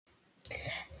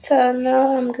So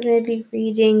now I'm gonna be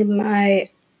reading my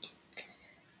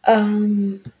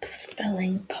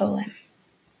spelling poem.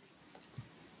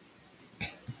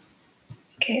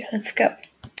 Okay, let's go.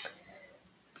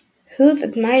 Whose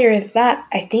admirer is that?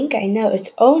 I think I know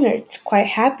its owner. It's quite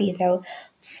happy though,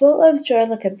 full of joy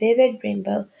like a vivid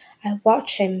rainbow. I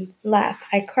watch him laugh.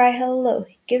 I cry hello.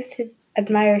 He gives his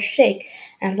admirer a shake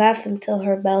and laughs until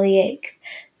her belly aches.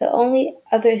 The only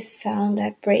other sound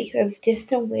that breaks is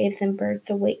distant waves and birds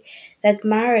awake. The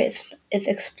admirer is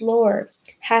explorer,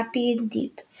 happy and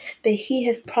deep, but he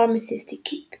has promises to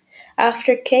keep.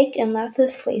 After cake and lots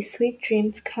of sleigh, sweet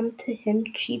dreams come to him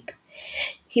cheap.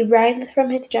 He rises from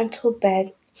his gentle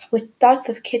bed, with thoughts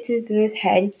of kittens in his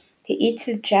head. He eats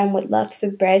his jam with lots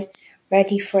of bread,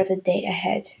 ready for the day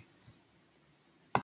ahead.